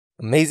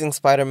Amazing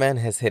Spider-Man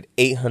has hit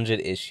 800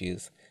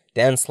 issues.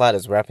 Dan Slott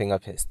is wrapping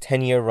up his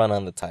 10-year run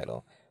on the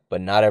title,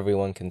 but not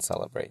everyone can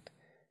celebrate.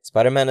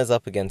 Spider-Man is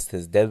up against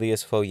his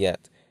deadliest foe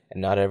yet,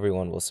 and not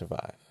everyone will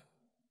survive.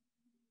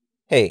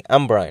 Hey,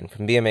 I'm Brian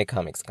from BMA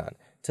Comics Con.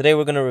 Today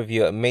we're going to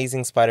review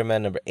Amazing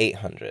Spider-Man number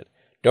 800.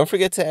 Don't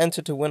forget to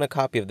enter to win a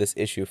copy of this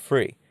issue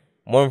free.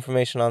 More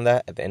information on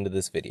that at the end of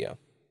this video.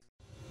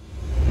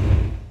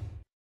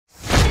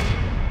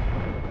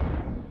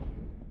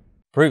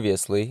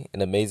 Previously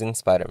in Amazing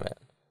Spider-Man,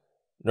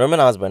 Norman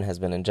Osborn has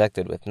been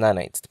injected with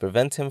nanites to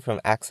prevent him from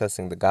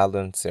accessing the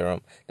Goblin serum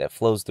that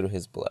flows through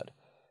his blood.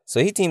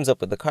 So he teams up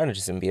with the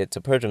Carnage symbiote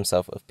to purge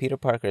himself of Peter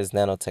Parker's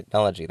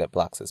nanotechnology that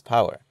blocks his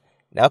power.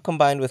 Now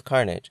combined with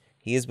Carnage,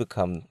 he has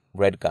become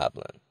Red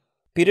Goblin.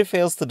 Peter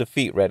fails to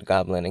defeat Red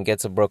Goblin and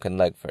gets a broken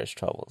leg for his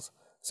troubles.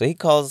 So he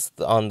calls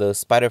on the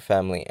Spider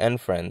family and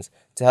friends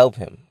to help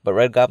him, but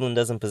Red Goblin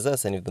doesn't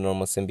possess any of the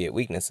normal symbiote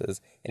weaknesses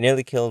and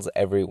nearly kills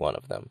every one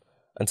of them,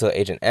 until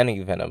Agent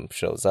Anti-Venom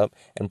shows up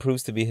and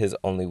proves to be his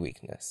only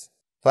weakness.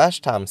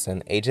 Flash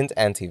Thompson, Agent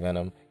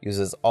Anti-Venom,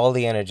 uses all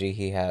the energy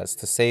he has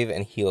to save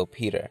and heal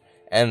Peter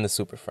and the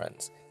Super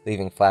Friends,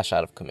 leaving Flash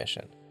out of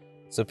commission.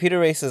 So Peter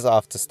races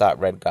off to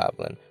stop Red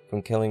Goblin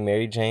from killing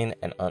Mary Jane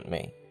and Aunt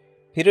May.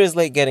 Peter is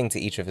late getting to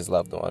each of his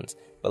loved ones,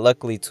 but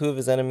luckily two of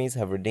his enemies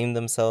have redeemed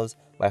themselves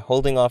by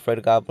holding off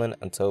Red Goblin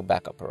until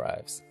backup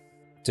arrives.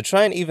 To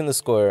try and even the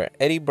score,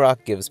 Eddie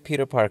Brock gives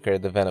Peter Parker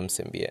the Venom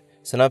symbiote,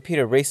 so now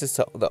Peter races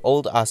to the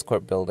old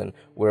Oscorp building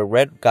where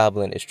Red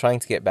Goblin is trying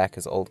to get back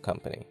his old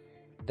company.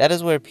 That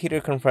is where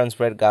Peter confronts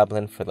Red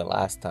Goblin for the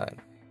last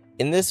time.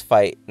 In this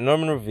fight,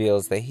 Norman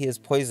reveals that he has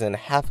poisoned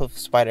half of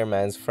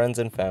Spider-Man's friends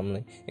and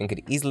family and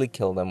could easily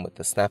kill them with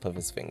the snap of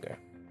his finger.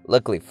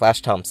 Luckily,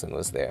 Flash Thompson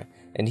was there,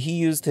 and he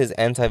used his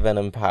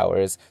anti-venom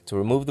powers to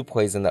remove the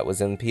poison that was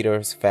in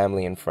Peter's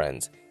family and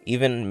friends,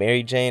 even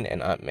Mary Jane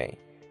and Aunt May.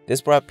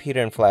 This brought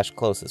Peter and Flash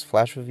close as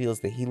Flash reveals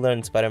that he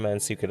learned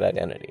Spider-Man's secret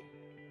identity.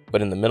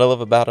 But in the middle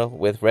of a battle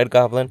with Red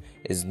Goblin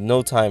is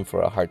no time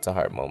for a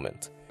heart-to-heart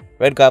moment.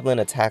 Red Goblin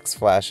attacks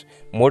Flash,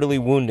 mortally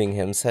wounding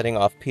him, setting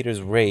off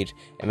Peter's rage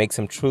and makes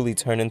him truly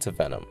turn into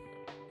Venom.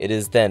 It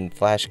is then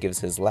Flash gives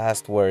his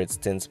last words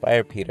to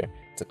inspire Peter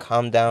to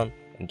calm down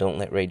and don't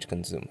let rage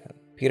consume him.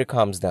 Peter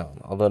calms down,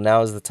 although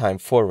now is the time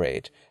for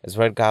rage, as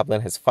Red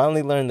Goblin has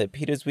finally learned that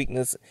Peter's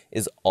weakness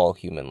is all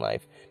human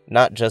life,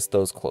 not just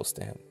those close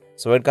to him.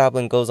 So Red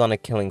Goblin goes on a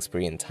killing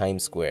spree in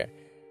Times Square,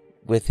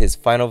 with his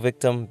final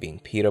victim being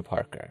Peter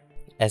Parker.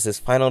 As his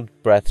final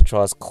breath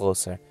draws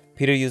closer,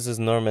 Peter uses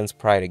Norman's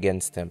pride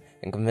against him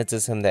and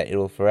convinces him that it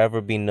will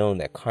forever be known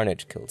that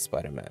Carnage killed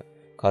Spider-Man,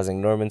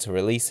 causing Norman to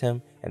release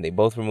him, and they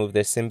both remove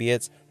their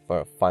symbiotes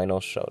for a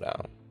final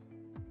showdown.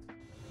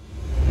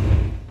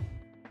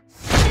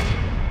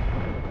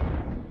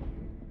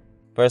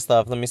 First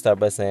off, let me start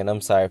by saying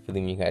I'm sorry for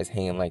leaving you guys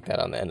hanging like that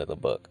on the end of the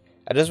book.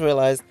 I just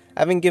realized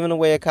I haven't given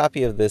away a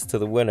copy of this to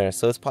the winner,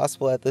 so it's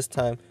possible at this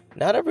time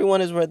not everyone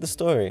has read the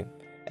story.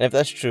 And if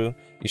that's true,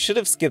 you should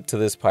have skipped to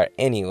this part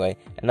anyway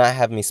and not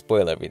have me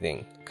spoil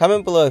everything.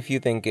 Comment below if you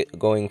think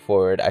going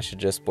forward I should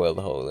just spoil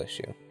the whole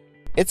issue.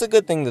 It's a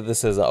good thing that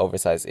this is an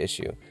oversized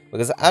issue,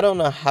 because I don't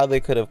know how they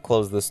could have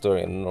closed the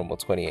story in a normal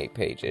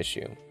 28-page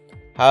issue.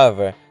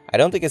 However, I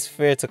don't think it's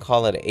fair to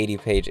call it an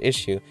 80-page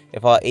issue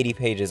if all 80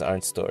 pages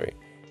aren't story.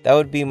 That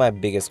would be my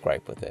biggest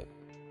gripe with it.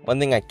 One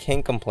thing I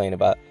can complain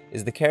about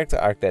is the character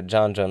arc that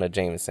John Jonah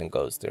Jameson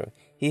goes through.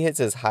 He hits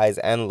his highs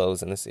and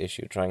lows in this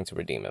issue trying to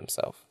redeem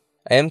himself.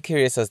 I am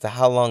curious as to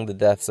how long the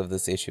deaths of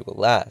this issue will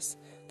last.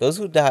 Those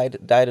who died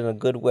in a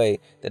good way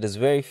that is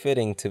very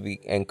fitting to be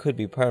and could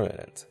be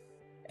permanent.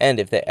 And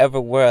if there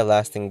ever were a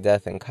lasting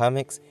death in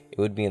comics, it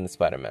would be in the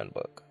Spider-Man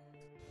book.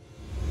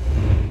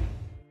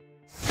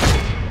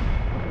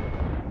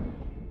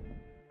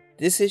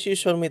 This issue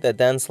showed me that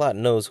Dan Slott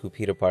knows who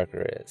Peter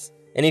Parker is.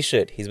 And he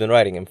should, he's been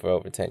writing him for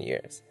over 10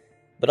 years.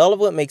 But all of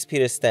what makes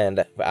Peter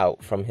stand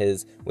out, from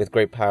his "with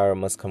great power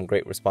must come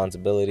great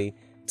responsibility"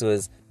 to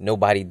his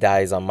 "nobody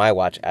dies on my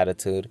watch"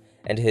 attitude,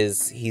 and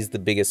his "he's the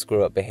biggest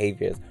screw-up"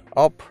 behaviors,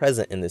 are all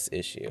present in this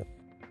issue.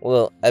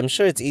 Well, I'm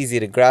sure it's easy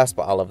to grasp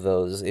all of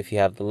those if you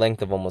have the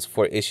length of almost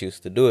 4 issues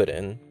to do it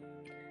in.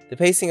 The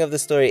pacing of the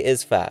story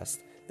is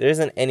fast, there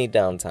isn't any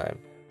downtime,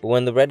 but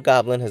when the Red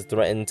Goblin has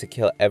threatened to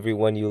kill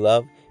everyone you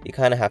love, you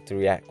kinda have to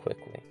react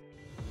quickly.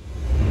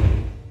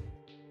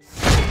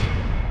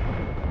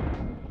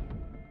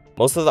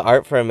 Most of the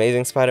art for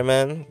Amazing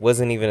Spider-Man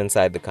wasn't even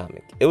inside the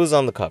comic. It was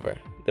on the cover.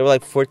 There were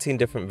like 14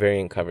 different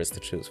variant covers to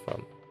choose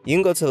from. You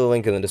can go to the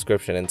link in the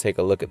description and take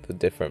a look at the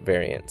different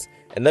variants,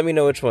 and let me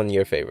know which one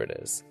your favorite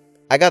is.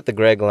 I got the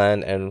Greg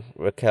Land and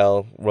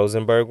Raquel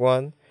Rosenberg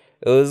one.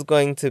 It was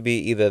going to be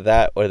either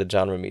that or the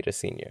John Romita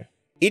Sr.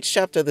 Each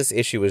chapter of this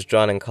issue was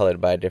drawn and colored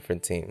by a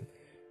different team.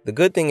 The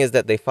good thing is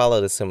that they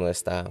followed a similar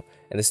style,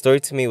 and the story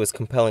to me was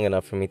compelling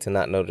enough for me to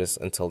not notice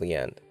until the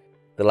end.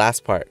 The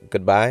last part,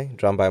 Goodbye,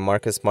 drawn by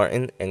Marcus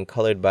Martin and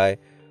colored by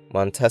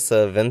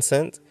Montessa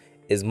Vincent,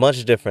 is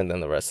much different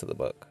than the rest of the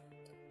book.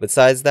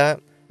 Besides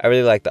that, I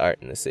really like the art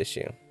in this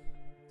issue.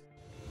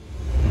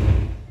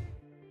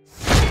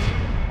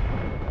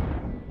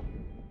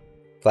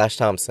 Flash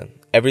Thompson.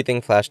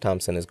 Everything Flash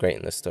Thompson is great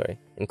in this story,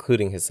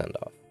 including his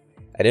send-off.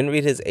 I didn't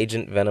read his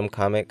Agent Venom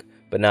comic,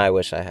 but now I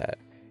wish I had.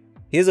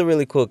 He is a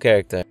really cool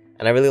character,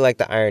 and I really like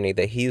the irony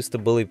that he used to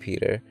bully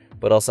Peter,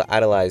 but also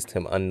idolized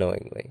him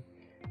unknowingly.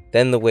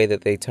 Then the way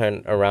that they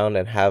turn around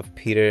and have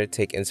Peter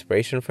take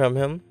inspiration from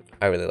him,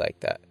 I really like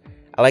that.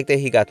 I like that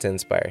he got to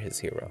inspire his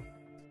hero.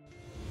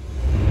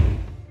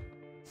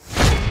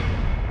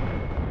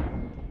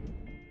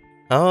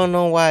 I don't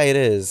know why it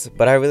is,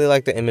 but I really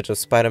like the image of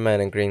Spider-Man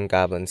and Green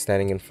Goblin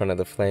standing in front of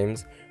the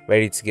flames,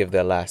 ready to give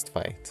their last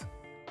fight.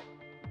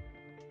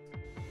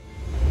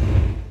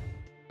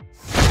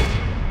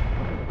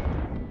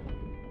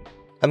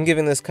 I'm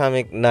giving this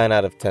comic 9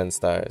 out of 10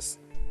 stars.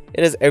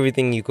 It has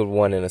everything you could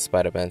want in a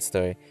Spider-Man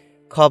story.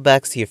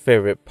 Callbacks to your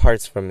favorite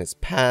parts from his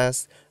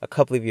past, a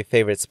couple of your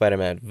favorite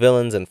Spider-Man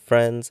villains and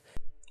friends,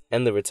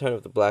 and the return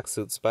of the black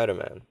suit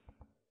Spider-Man.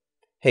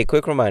 Hey,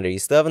 quick reminder, you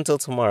still have until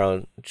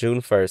tomorrow,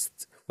 June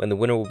 1st, when the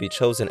winner will be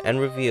chosen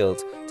and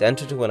revealed, to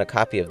enter to win a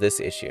copy of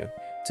this issue.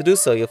 To do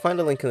so, you'll find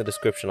a link in the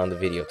description on the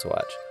video to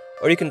watch.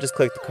 Or you can just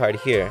click the card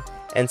here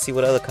and see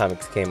what other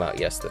comics came out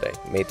yesterday,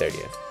 May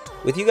 30th.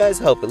 With you guys'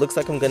 help, it looks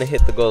like I'm going to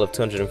hit the goal of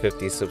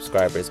 250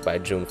 subscribers by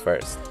June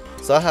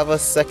 1st. So I'll have a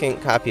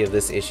second copy of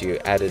this issue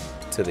added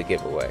to the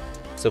giveaway.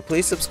 So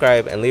please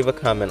subscribe and leave a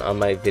comment on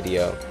my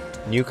video,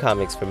 New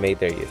Comics for May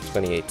 30th,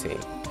 2018.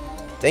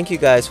 Thank you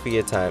guys for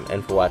your time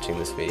and for watching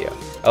this video.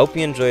 I hope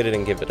you enjoyed it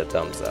and give it a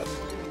thumbs up.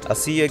 I'll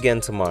see you again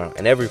tomorrow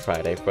and every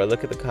Friday for a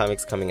look at the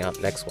comics coming out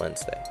next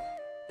Wednesday.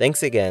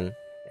 Thanks again.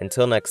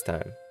 Until next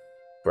time,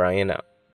 Brian out.